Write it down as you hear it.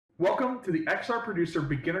Welcome to the XR Producer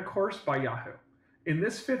Beginner Course by Yahoo. In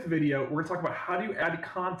this 5th video, we're going to talk about how do you add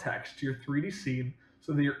context to your 3D scene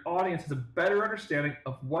so that your audience has a better understanding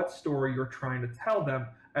of what story you're trying to tell them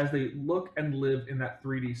as they look and live in that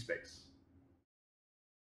 3D space.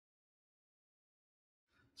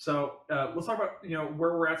 So let's talk about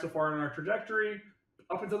where we're at so far in our trajectory.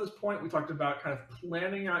 Up until this point, we talked about kind of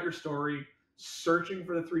planning out your story, searching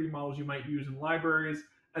for the 3D models you might use in libraries,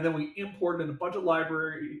 and then we imported a bunch of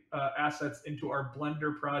library assets into our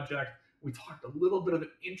Blender project. We talked a little bit of an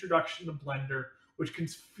introduction to Blender, which can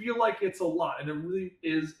feel like it's a lot, and it really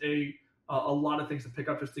is a lot of things to pick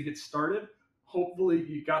up just to get started. Hopefully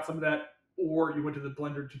you got some of that, or you went to the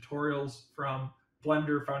Blender tutorials from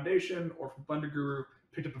Blender Foundation or from Blender Guru,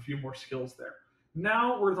 picked up a few more skills there.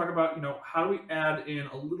 Now we're going to talk about how do we add in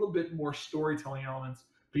a little bit more storytelling elements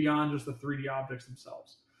beyond just the 3D objects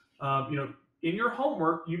themselves. In your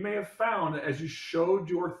homework, you may have found that as you showed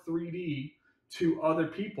your 3D to other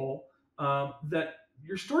people, that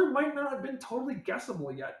your story might not have been totally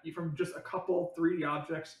guessable yet from just a couple 3D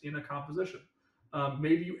objects in a composition.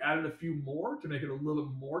 Maybe you added a few more to make it a little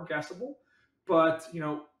bit more guessable, but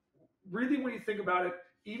really when you think about it,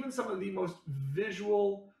 even some of the most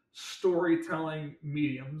visual storytelling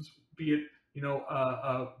mediums, be it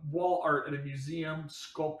wall art at a museum,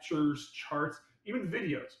 sculptures, charts, even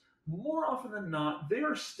videos, more often than not, they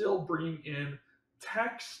are still bringing in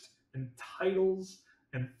text and titles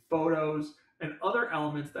and photos and other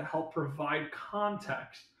elements that help provide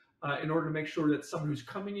context in order to make sure that someone who's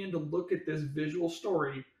coming in to look at this visual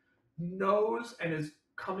story knows and is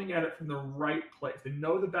coming at it from the right place. They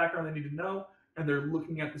know the background they need to know, and they're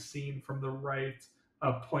looking at the scene from the right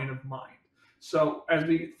point of mind. So as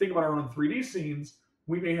we think about our own 3D scenes,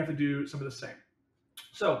 we may have to do some of the same.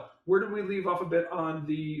 So where did we leave off a bit on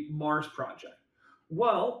the Mars project?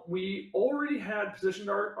 Well, we already had positioned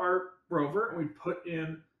our rover, and we put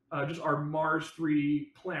in just our Mars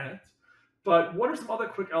 3D planet. But what are some other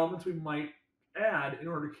quick elements we might add in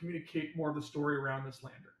order to communicate more of the story around this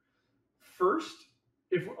lander? First,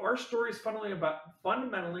 if our story is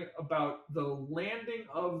fundamentally about the landing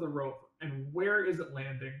of the rover and where is it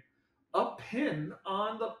landing, a pin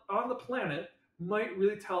on the planet might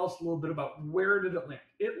really tell us a little bit about where did it land.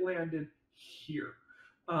 It landed here.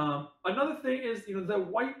 Another thing is, the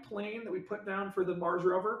white plane that we put down for the Mars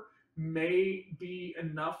rover may be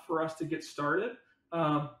enough for us to get started,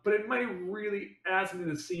 but it might really add something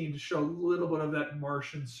to the scene to show a little bit of that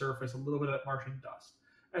Martian surface, a little bit of that Martian dust.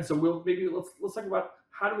 And so let's talk about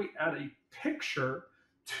how do we add a picture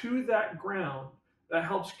to that ground that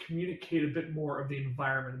helps communicate a bit more of the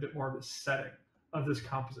environment, a bit more of the setting of this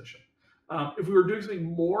composition. If we were doing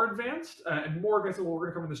something more advanced than what we're going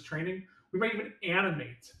to cover in this training, we might even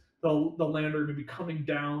animate the lander to be coming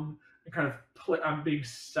down and kind of being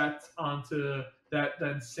set onto that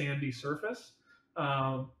then sandy surface.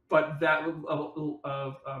 But that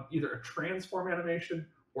of either a transform animation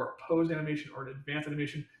or a pose animation or an advanced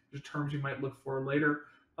animation, which are terms you might look for later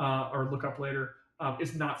or look up later,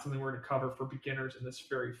 is not something we're going to cover for beginners in this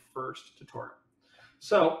very first tutorial.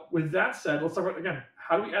 So with that said, let's talk about, again,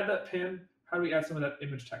 how do we add that pin? How do we add some of that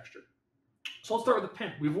image texture? So let's start with the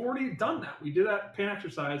pin. We've already done that. We did that pin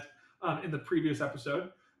exercise in the previous episode.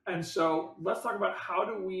 And so let's talk about how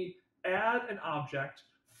do we add an object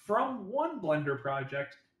from one Blender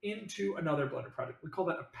project into another Blender project. We call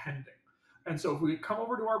that appending. And so if we come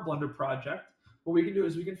over to our Blender project, what we can do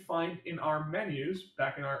is we can find in our menus,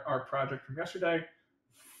 back in our project from yesterday,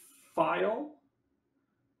 File,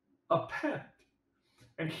 Append.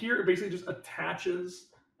 And here it basically just attaches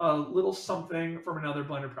a little something from another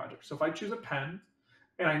Blender project. So if I choose Append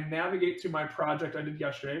and I navigate to my project I did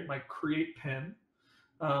yesterday, my Create Pin,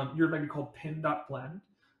 yours might be called pin.blend,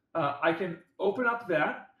 I can open up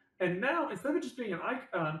that. And now, instead of just being an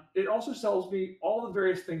icon, it also tells me all the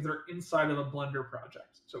various things that are inside of a Blender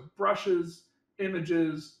project. So brushes,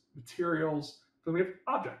 images, materials, then we have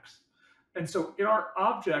objects. And so in our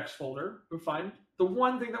objects folder, we find the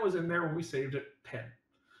one thing that was in there when we saved it, pin.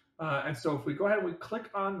 And so if we go ahead and we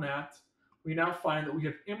click on that, we now find that we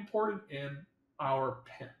have imported in our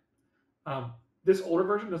pin. This older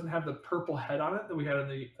version doesn't have the purple head on it that we had in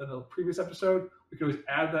the previous episode. We could always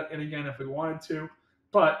add that in again if we wanted to.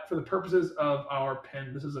 But for the purposes of our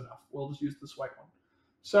pin, this is enough. We'll just use this white one.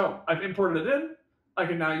 So I've imported it in. I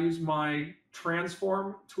can now use my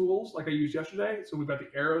transform tools like I used yesterday. So we've got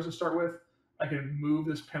the arrows to start with. I can move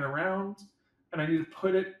this pin around, and I need to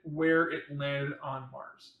put it where it landed on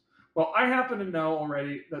Mars. Well, I happen to know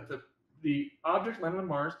already that the object landed on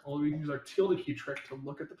Mars, although we can use our tilde key trick to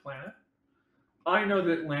look at the planet. I know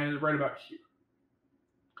that it landed right about here.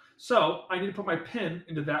 So I need to put my pin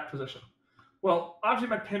into that position. Well,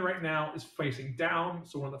 obviously my pin right now is facing down,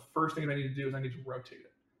 so one of the first things I need to do is I need to rotate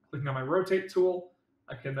it. Clicking on my rotate tool,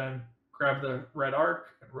 I can then grab the red arc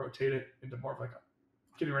and rotate it into more of like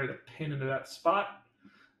a getting ready to pin into that spot.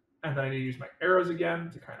 And then I need to use my arrows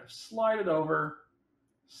again to kind of slide it over,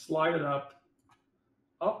 slide it up.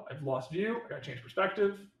 Oh, I've lost view. I gotta change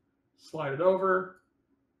perspective. Slide it over,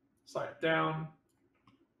 slide it down.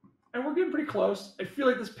 And we're getting pretty close. I feel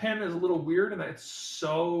like this pen is a little weird in that it's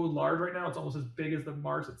so large right now. It's almost as big as the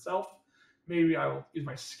Mars itself. Maybe I will use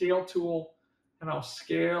my scale tool and I'll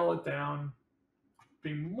scale it down,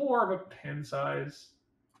 being more of a pen size.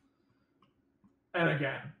 And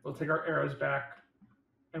again, we'll take our arrows back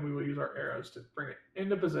and we will use our arrows to bring it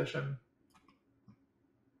into position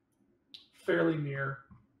fairly near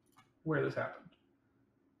where this happened.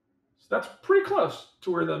 So that's pretty close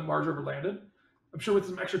to where the Mars rover landed. I'm sure with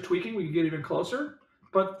some extra tweaking, we could get even closer.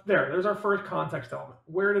 But there's our first context element.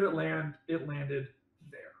 Where did it land? It landed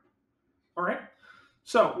there. All right.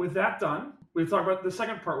 So with that done, we've talked about the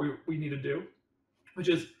second part we need to do, which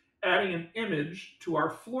is adding an image to our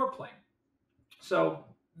floor plane. So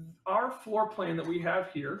our floor plane that we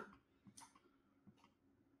have here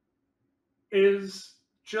is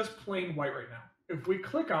just plain white right now. If we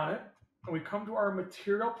click on it and we come to our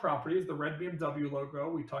material properties, the red BMW logo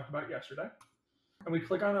we talked about yesterday, and we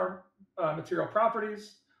click on our material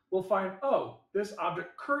properties, we'll find, oh, this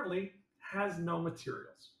object currently has no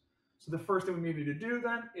materials. So the first thing we need to do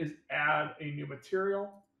then is add a new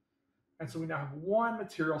material. And so we now have one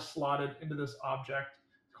material slotted into this object.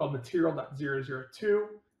 It's called material.002.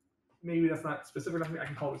 Maybe that's not specific enough. I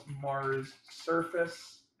can call this Mars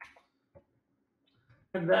surface.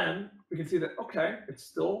 And then we can see that, okay, it's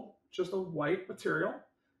still just a white material.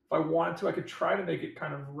 If I wanted to, I could try to make it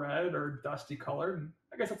kind of red or dusty colored. And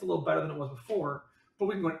I guess that's a little better than it was before. But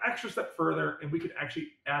we can go an extra step further and we can actually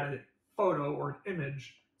add a photo or an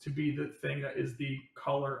image to be the thing that is the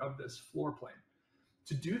color of this floor plane.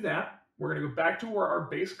 To do that, we're going to go back to where our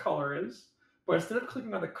base color is. But instead of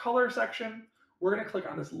clicking on the color section, we're going to click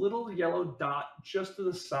on this little yellow dot just to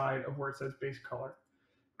the side of where it says base color.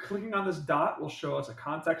 Clicking on this dot will show us a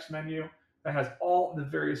context menu that has all the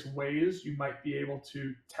various ways you might be able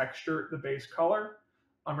to texture the base color.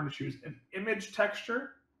 I'm going to choose an image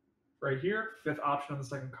texture right here, fifth option on the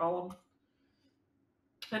second column.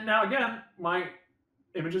 And now again, my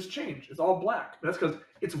image has changed. It's all black. That's because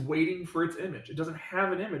it's waiting for its image. It doesn't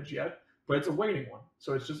have an image yet, but it's a waiting one.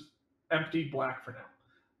 So it's just empty black for now.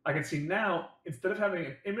 I can see now, instead of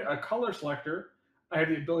having a color selector, I have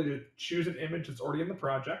the ability to choose an image that's already in the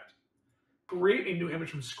project, create a new image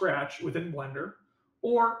from scratch within Blender,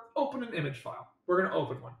 or open an image file. We're going to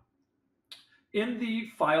open one. In the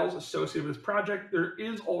files associated with this project, there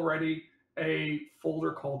is already a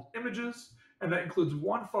folder called Images, and that includes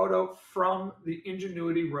one photo from the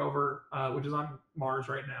Ingenuity rover, which is on Mars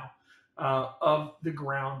right now, of the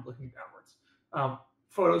ground looking downwards.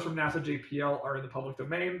 Photos from NASA JPL are in the public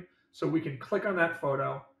domain, so we can click on that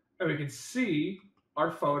photo, and we can see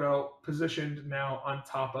our photo positioned now on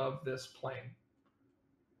top of this plane,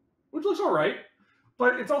 which looks all right,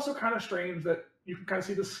 but it's also kind of strange that you can kind of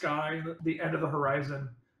see the sky and the end of the horizon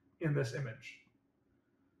in this image.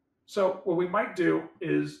 So what we might do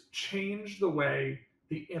is change the way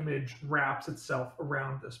the image wraps itself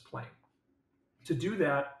around this plane. To do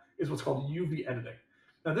that is what's called UV editing.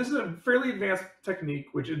 Now this is a fairly advanced technique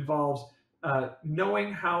which involves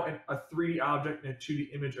knowing how a 3D object and a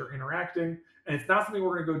 2D image are interacting. And it's not something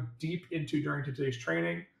we're going to go deep into during today's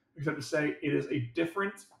training, except to say it is a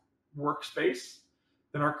different workspace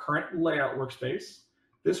than our current layout workspace.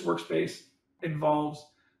 This workspace involves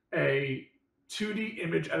a 2D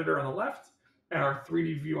image editor on the left and our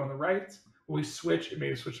 3D view on the right. When we switch, it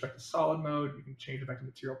may switch back to solid mode. You can change it back to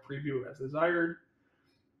material preview as desired.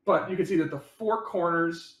 But you can see that the four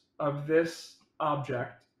corners of this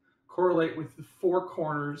object correlate with the four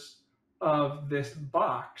corners of this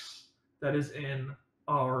box that is in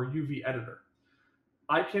our UV editor.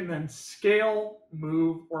 I can then scale,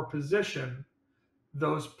 move, or position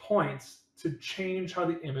those points to change how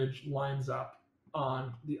the image lines up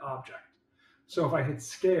on the object. So if I hit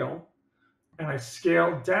scale and I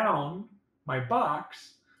scale down my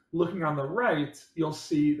box, looking on the right, you'll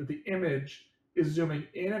see that the image is zooming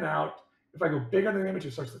in and out. If I go bigger than the image,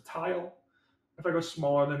 it starts to tile. If I go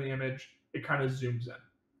smaller than the image, it kind of zooms in.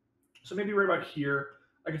 So maybe right about here,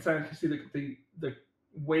 I can see the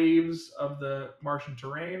waves of the Martian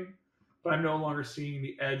terrain, but I'm no longer seeing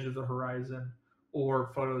the edge of the horizon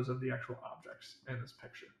or photos of the actual objects in this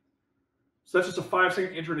picture. So that's just a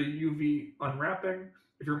 5-second intro to UV unwrapping.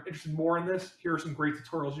 If you're interested more in this, here are some great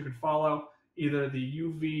tutorials you can follow. Either the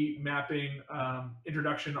UV mapping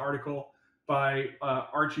introduction article by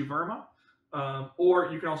Archie Verma,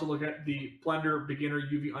 or you can also look at the Blender Beginner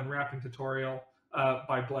UV Unwrapping tutorial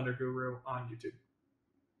by Blender Guru on YouTube.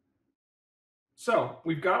 So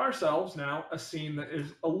we've got ourselves now a scene that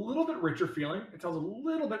is a little bit richer feeling. It tells a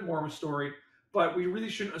little bit more of a story, but we really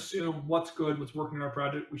shouldn't assume what's good, what's working in our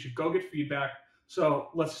project. We should go get feedback. So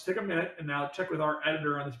let's just take a minute and now check with our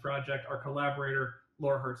editor on this project, our collaborator,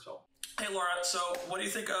 Laura Hertzfeld. Hey Laura, so what do you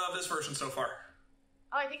think of this version so far?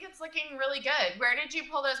 Oh, I think it's looking really good. Where did you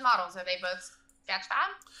pull those models? Are they both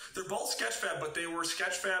Sketchfab? They're both Sketchfab, but they were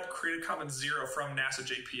Sketchfab Creative Commons 0 from NASA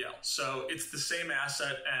JPL. So it's the same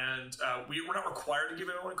asset, and we're not required to give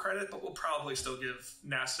anyone credit, but we'll probably still give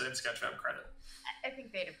NASA and Sketchfab credit. I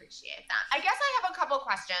think they'd appreciate that. I guess I have a couple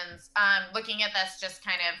questions looking at this, just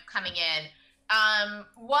kind of coming in.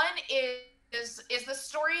 One is the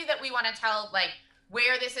story that we want to tell, like,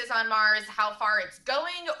 where this is on Mars, how far it's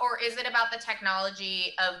going, or is it about the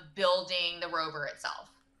technology of building the rover itself?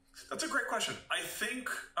 That's a great question. I think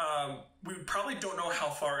we probably don't know how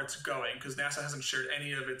far it's going because NASA hasn't shared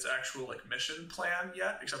any of its actual mission plan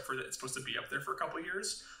yet, except for that it's supposed to be up there for a couple of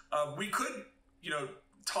years. We could,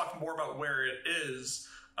 talk more about where it is,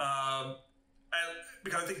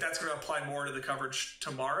 because I think that's going to apply more to the coverage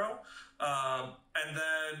tomorrow. And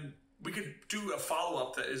then we could do a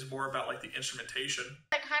follow-up that is more about the instrumentation.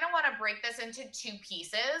 I kind of want to break this into two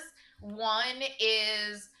pieces. One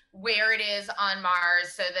is where it is on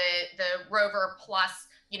Mars, so the rover plus,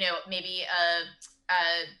 maybe a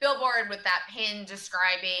billboard with that pin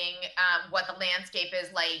describing what the landscape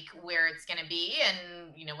is like, where it's going to be,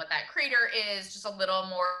 and what that crater is, just a little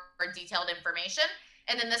more detailed information.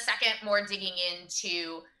 And then the second, more digging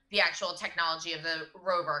into the actual technology of the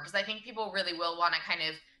rover, because I think people really will want to kind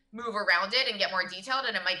of move around it and get more detailed,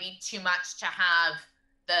 and it might be too much to have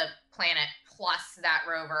the planet plus that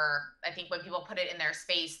rover. I think when people put it in their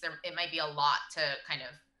space, it might be a lot to kind of,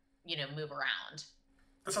 move around.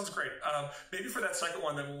 That sounds great. Maybe for that second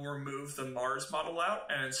one, then we'll remove the Mars model out,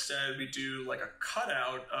 and instead we do a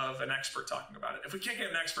cutout of an expert talking about it. If we can't get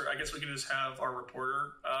an expert, I guess we can just have our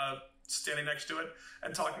reporter standing next to it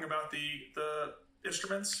and talking about the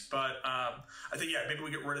instruments. But I think, yeah, maybe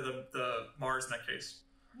we get rid of the Mars in that case.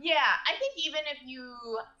 Yeah, I think even if you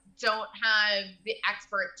don't have the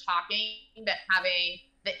expert talking, but having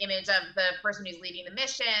the image of the person who's leading the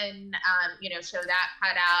mission, show that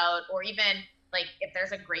cut out, or even if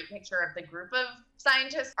there's a great picture of the group of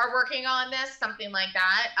scientists are working on this, something like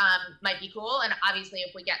that might be cool. And obviously,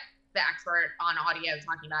 if we get the expert on audio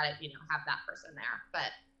talking about it, have that person there,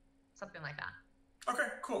 but something like that. Okay,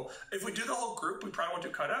 cool. If we do the whole group, we probably won't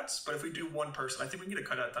do cutouts, but if we do one person, I think we can get a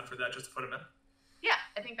cutout done for that just to put them in. Yeah,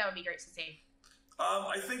 I think that would be great to see.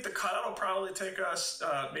 I think the cutout will probably take us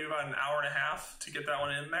maybe about an hour and a half to get that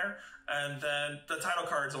one in there. And then the title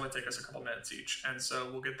cards only take us a couple minutes each. And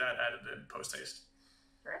so we'll get that added in post-haste.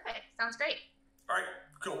 Terrific. Sounds great. All right,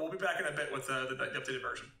 cool. We'll be back in a bit with the updated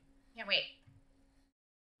version. Can't wait.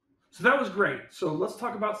 So that was great. So let's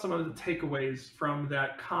talk about some of the takeaways from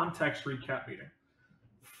that context recap meeting.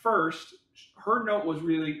 First, her note was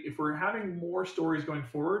really, if we're having more stories going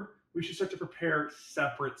forward, we should start to prepare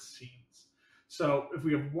separate scenes. So if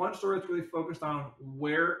we have one story that's really focused on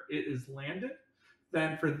where it is landed,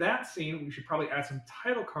 then for that scene, we should probably add some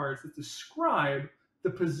title cards that describe the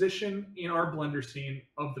position in our Blender scene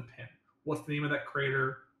of the pin. What's the name of that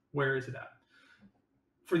crater? Where is it at?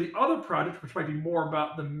 For the other project, which might be more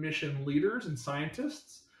about the mission leaders and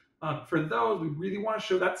scientists, for those, we really want to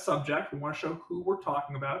show that subject. We want to show who we're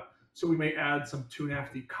talking about. So we may add some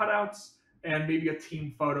 2.5D cutouts and maybe a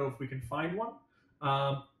team photo if we can find one.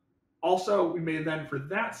 Also, we may then, for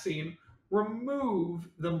that scene, remove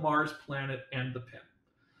the Mars planet and the pin.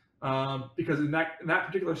 Because in that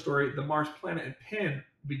particular story, the Mars planet and pin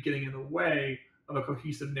will be getting in the way of a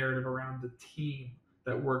cohesive narrative around the team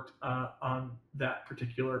that worked on that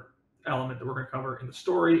particular element that we're going to cover in the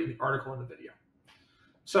story, in the article, and the video.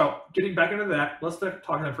 So getting back into that, let's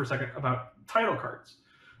talk then for a second about title cards.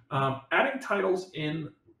 Adding titles in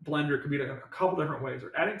Blender could be done a couple different ways,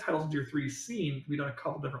 or adding titles into your 3D scene can be done a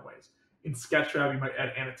couple different ways. In Sketchfab, you might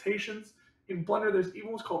add annotations. In Blender, there's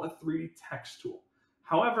even what's called a 3D text tool.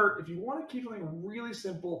 However, if you want to keep something really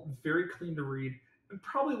simple, very clean to read, and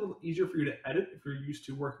probably a little easier for you to edit if you're used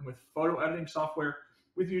to working with photo editing software,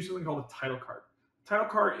 we use something called a title card. Title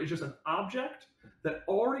card is just an object that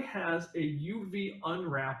already has a UV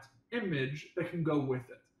unwrapped image that can go with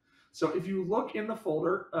it. So if you look in the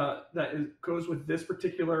folder goes with this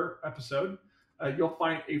particular episode, you'll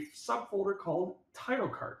find a subfolder called Title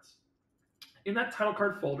Cards. In that title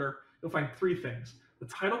card folder, you'll find three things. The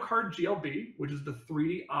title card GLB, which is the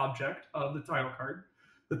 3D object of the title card.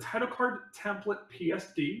 The title card template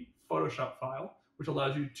PSD Photoshop file, which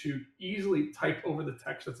allows you to easily type over the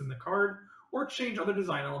text that's in the card or change other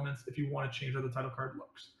design elements if you want to change how the title card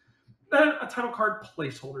looks. Then a title card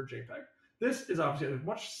placeholder JPEG. This is obviously a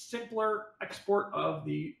much simpler export of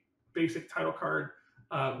the basic title card,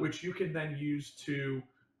 which you can then use to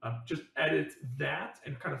just edit that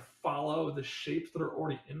and kind of follow the shapes that are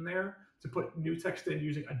already in there to put new text in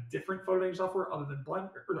using a different photo editing software other than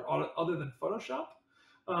Blender or other than Photoshop.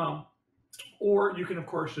 Or you can, of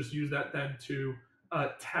course, just use that then to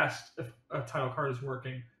test if a title card is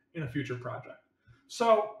working in a future project.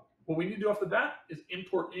 So what we need to do off the bat is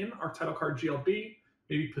import in our title card GLB,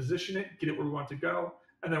 maybe position it, get it where we want to go,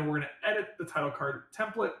 and then we're going to edit the title card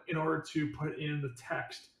template in order to put in the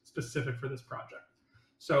text specific for this project.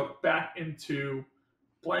 So back into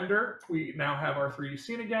Blender, we now have our 3D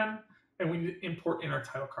scene again, and we need to import in our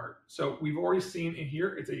title card. So we've already seen in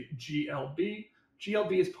here, it's a GLB.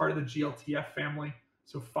 GLB is part of the GLTF family.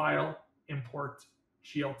 So File, Import,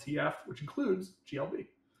 GLTF, which includes GLB.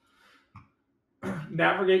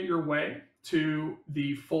 Navigate your way to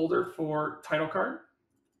the folder for title card,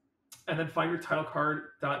 and then find your title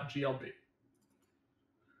card.glb.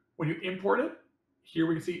 When you import it, here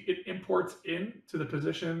we can see it imports into the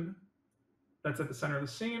position that's at the center of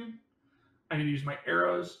the scene. I need to use my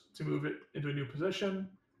arrows to move it into a new position.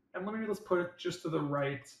 And let's put it just to the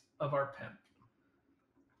right of our pin.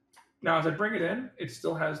 Now, as I bring it in, it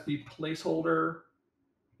still has the placeholder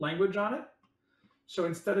language on it. So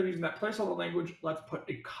instead of using that placeholder language, let's put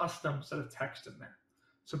a custom set of text in there.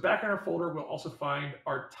 So back in our folder, we'll also find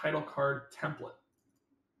our title card template.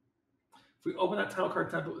 If we open that title card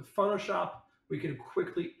template with Photoshop, we can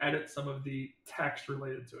quickly edit some of the text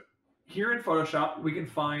related to it. Here in Photoshop, we can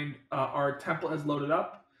find our template has loaded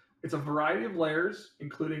up. It's a variety of layers,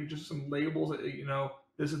 including just some labels that,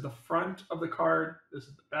 this is the front of the card, this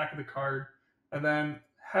is the back of the card, and then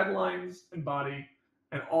headlines and body,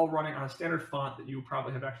 and all running on a standard font that you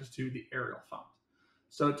probably have access to, the Arial font.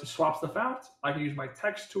 So to swap stuff out, I can use my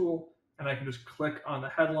text tool, and I can just click on the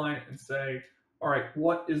headline and say, all right,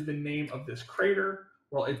 what is the name of this crater?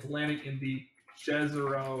 Well, it's landing in the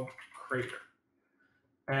Jezero crater.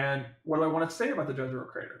 And what do I want to say about the Jezero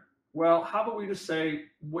crater? Well, how about we just say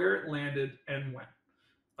where it landed and when?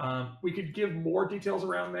 We could give more details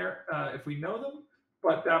around there if we know them,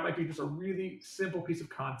 but that might be just a really simple piece of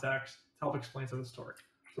context to help explain some of the story.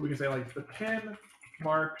 So we can say like the pin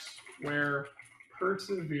marks where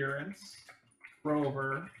Perseverance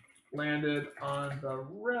rover landed on the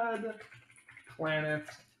red planet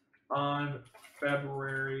on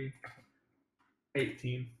February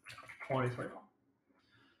 18, 2021.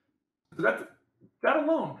 So that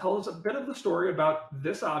alone tells us a bit of the story about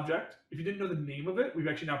this object. If you didn't know the name of it, we've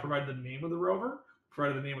actually now provided the name of the rover,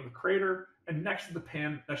 provided the name of the crater, and next to the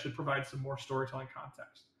pin, that should provide some more storytelling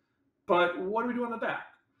context. But what do we do on the back?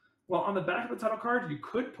 Well, on the back of the title card, you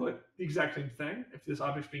could put the exact same thing if this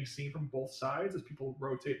object's being seen from both sides as people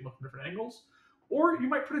rotate and look from different angles. Or you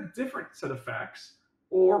might put a different set of facts,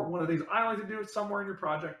 or one of the things I like to do is somewhere in your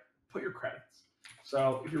project, put your credits.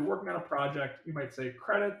 So if you're working on a project, you might say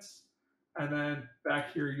credits, and then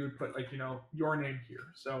back here you would put like, your name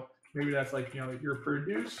here. So maybe that's like, you're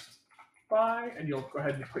produced by, and you'll go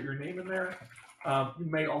ahead and put your name in there. You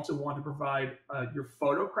may also want to provide your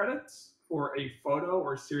photo credits for a photo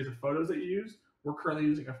or a series of photos that you use. We're currently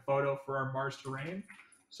using a photo for our Mars terrain.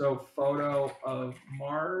 So photo of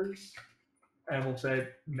Mars, and we'll say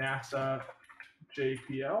NASA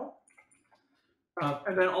JPL.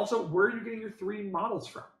 And then also, where are you getting your 3D models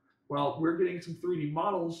from? Well, we're getting some 3D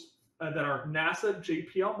models that are NASA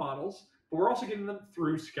JPL models, but we're also getting them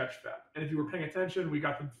through Sketchfab. And if you were paying attention, we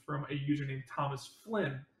got them from a user named Thomas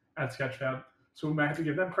Flynn at Sketchfab. So we might have to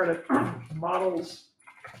give them credit. Models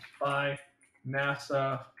by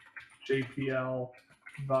NASA JPL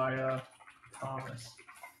via Thomas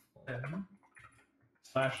Flynn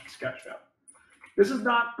 /Sketchfab. This is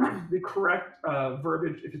not the correct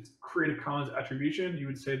verbiage. If it's Creative Commons attribution, you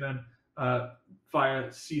would say then via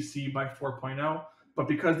CC by 4.0. But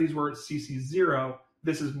because these were CC0,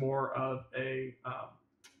 this is more of a,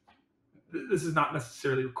 this is not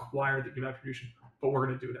necessarily required that give attribution, but we're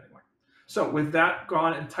going to do it anyway. So with that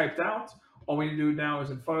gone and typed out, all we need to do now is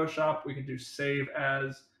in Photoshop, we can do save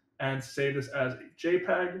as and save this as a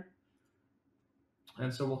JPEG.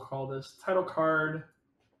 And so we'll call this title card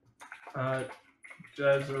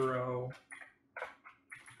Jezero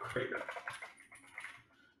crater.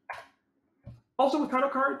 Also with title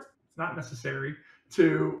cards, it's not necessary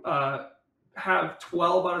to have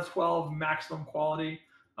 12 out of 12 maximum quality.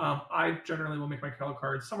 I generally will make my title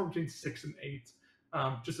cards somewhere between 6 and 8,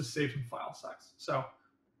 just to save some file size. So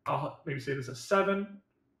I'll maybe say this is 7.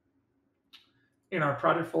 In our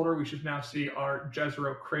project folder, we should now see our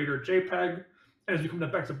Jezero Crater JPEG. And as we come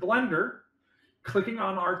back to Blender, clicking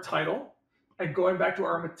on our title and going back to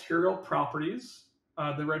our material properties,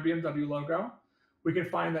 the red BMW logo, we can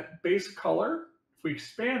find that base color, if we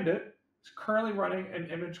expand it, is currently running an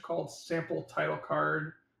image called sample title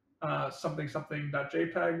card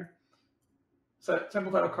something.jpg. So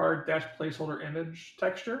sample title card dash placeholder image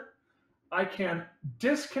texture. I can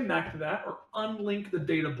disconnect that or unlink the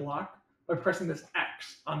data block by pressing this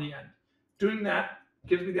X on the end. Doing that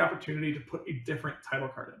gives me the opportunity to put a different title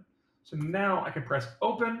card in. So now I can press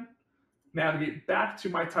open, navigate back to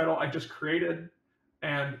my title I just created,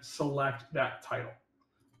 and select that title.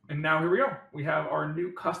 And now here we go. We have our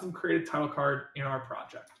new custom created title card in our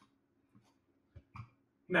project.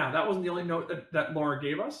 Now, that wasn't the only note that Laura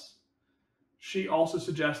gave us. She also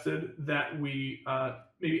suggested that we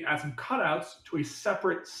maybe add some cutouts to a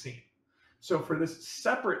separate scene. So for this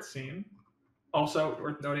separate scene, also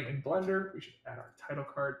worth noting in Blender, we should add our title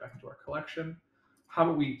card back into our collection. How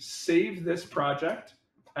about we save this project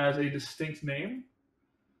as a distinct name?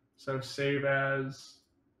 So save as,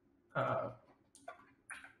 and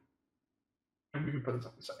we can put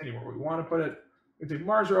this anywhere we want to put it. We can take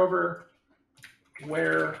Mars rover,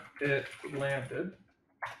 where it landed.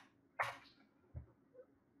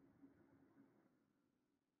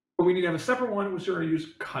 But we need to have a separate one, which we're going to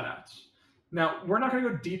use cutouts. Now, we're not going to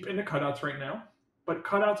go deep into cutouts right now, but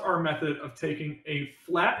cutouts are a method of taking a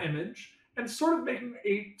flat image and sort of making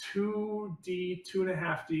a 2D,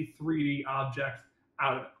 2.5D, 3D object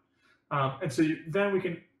out of it. And so then we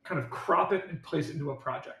can kind of crop it and place it into a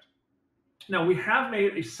project. Now, we have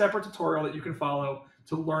made a separate tutorial that you can follow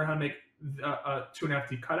to learn how to make a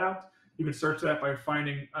 2.5D cutout. You can search that by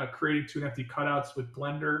finding creating 2.5D cutouts with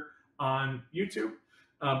Blender on YouTube.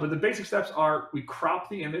 But the basic steps are we crop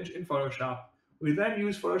the image in Photoshop. We then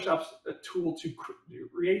use Photoshop's tool to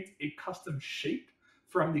create a custom shape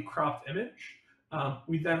from the cropped image.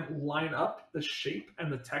 We then line up the shape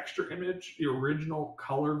and the texture image, the original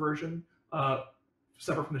color version,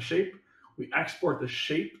 separate from the shape. We export the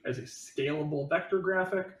shape as a scalable vector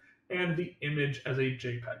graphic and the image as a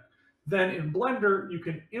JPEG. Then in Blender, you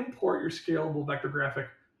can import your scalable vector graphic,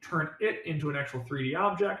 turn it into an actual 3D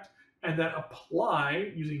object, and then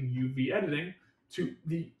apply, using UV editing, to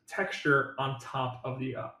the texture on top of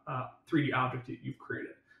the 3D object that you've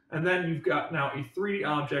created. And then you've got now a 3D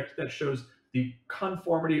object that shows the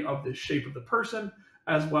conformity of the shape of the person,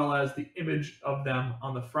 as well as the image of them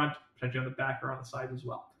on the front, potentially on the back or on the side as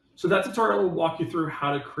well. So that tutorial will walk you through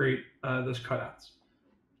how to create those cutouts.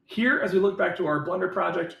 Here, as we look back to our Blender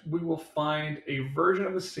project, we will find a version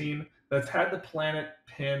of the scene that's had the planet,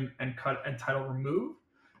 pin, and cut and title removed,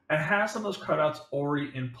 and has some of those cutouts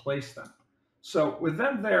already in place then. So with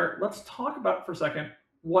them there, let's talk about for a second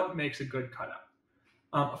what makes a good cutout.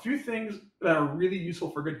 A few things that are really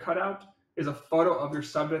useful for a good cutout is a photo of your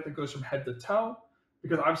subject that goes from head to toe,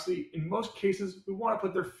 because obviously in most cases we want to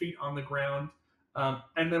put their feet on the ground,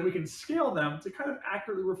 and then we can scale them to kind of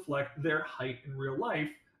accurately reflect their height in real life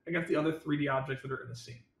against the other 3D objects that are in the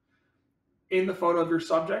scene. In the photo of your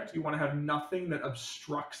subject, you want to have nothing that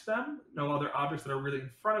obstructs them, no other objects that are really in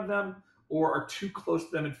front of them or are too close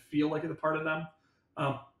to them and feel like it's a part of them.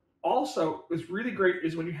 Also, what's really great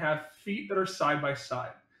is when you have feet that are side by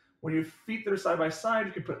side. When you have feet that are side by side,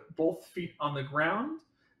 you can put both feet on the ground,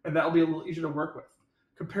 and that will be a little easier to work with.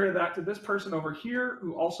 Compare that to this person over here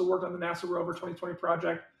who also worked on the NASA rover 2020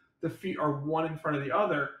 project. The feet are one in front of the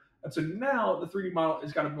other. And so now the 3D model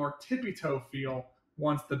has got a more tippy-toe feel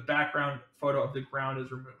once the background photo of the ground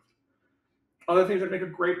is removed. Other things that make a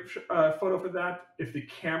great photo for that, if the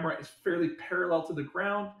camera is fairly parallel to the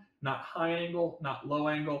ground, not high angle, not low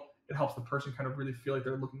angle, it helps the person kind of really feel like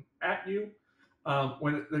they're looking at you.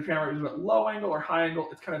 When the camera is at low angle or high angle,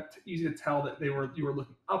 it's kind of easy to tell that you were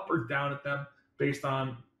looking up or down at them based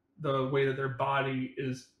on the way that their body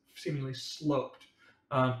is seemingly sloped,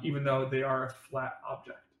 even though they are a flat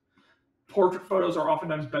object. Portrait photos are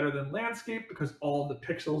oftentimes better than landscape because all the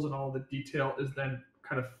pixels and all the detail is then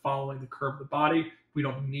kind of following the curve of the body. We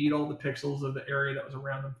don't need all the pixels of the area that was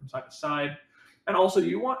around them from side to side. And also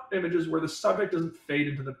you want images where the subject doesn't fade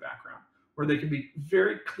into the background, where they can be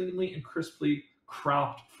very cleanly and crisply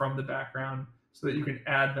cropped from the background so that you can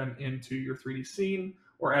add them into your 3D scene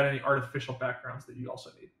or add any artificial backgrounds that you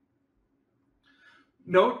also need.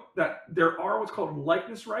 Note that there are what's called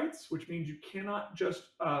likeness rights, which means you cannot just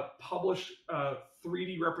publish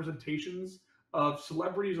 3D representations of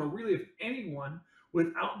celebrities, or really of anyone,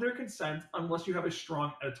 without their consent unless you have a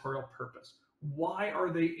strong editorial purpose. Why are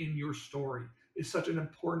they in your story is such an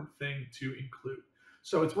important thing to include.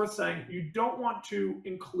 So it's worth saying you don't want to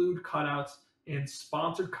include cutouts in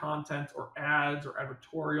sponsored content or ads or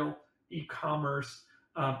editorial, e-commerce,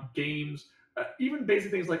 games, even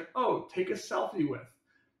basic things like, oh, take a selfie with.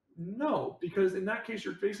 No, because in that case,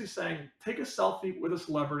 you're basically saying, take a selfie with a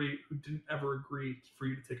celebrity who didn't ever agree for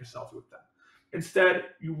you to take a selfie with them. Instead,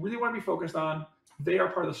 you really want to be focused on, they are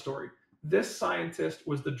part of the story. This scientist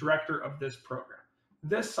was the director of this program.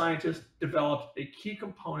 This scientist developed a key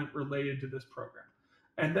component related to this program.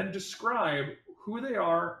 And then describe who they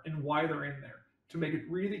are and why they're in there to make it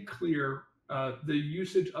really clear the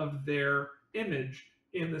usage of their image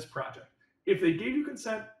in this project. If they gave you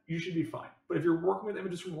consent, you should be fine. But if you're working with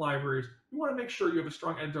images from libraries, you want to make sure you have a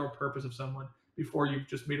strong editorial purpose of someone before you've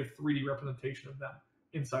just made a 3D representation of them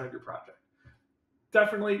inside of your project.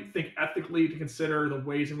 Definitely think ethically to consider the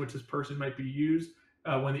ways in which this person might be used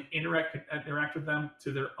when they interact with them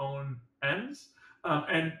to their own ends,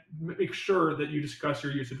 and make sure that you discuss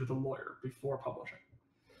your usage with a lawyer before publishing.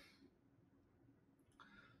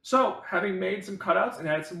 So, having made some cutouts and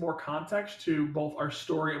added some more context to both our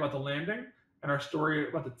story about the landing and our story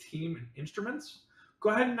about the team and instruments, go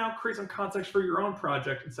ahead and now create some context for your own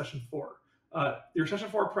project in session 4. Your session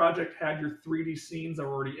 4 project had your 3D scenes that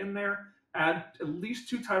were already in there. Add at least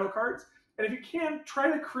 2 title cards, and if you can,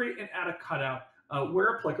 try to create and add a cutout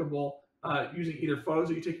where applicable, using either photos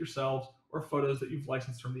that you take yourselves or photos that you've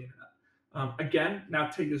licensed from the internet. Again, now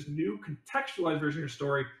take this new contextualized version of your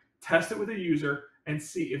story, test it with a user, and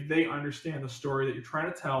see if they understand the story that you're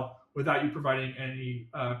trying to tell without you providing any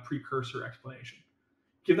precursor explanation.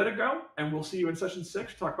 Give that a go, and we'll see you in session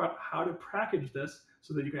 6 to talk about how to package this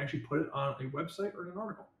so that you can actually put it on a website or in an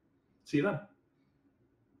article. See you then.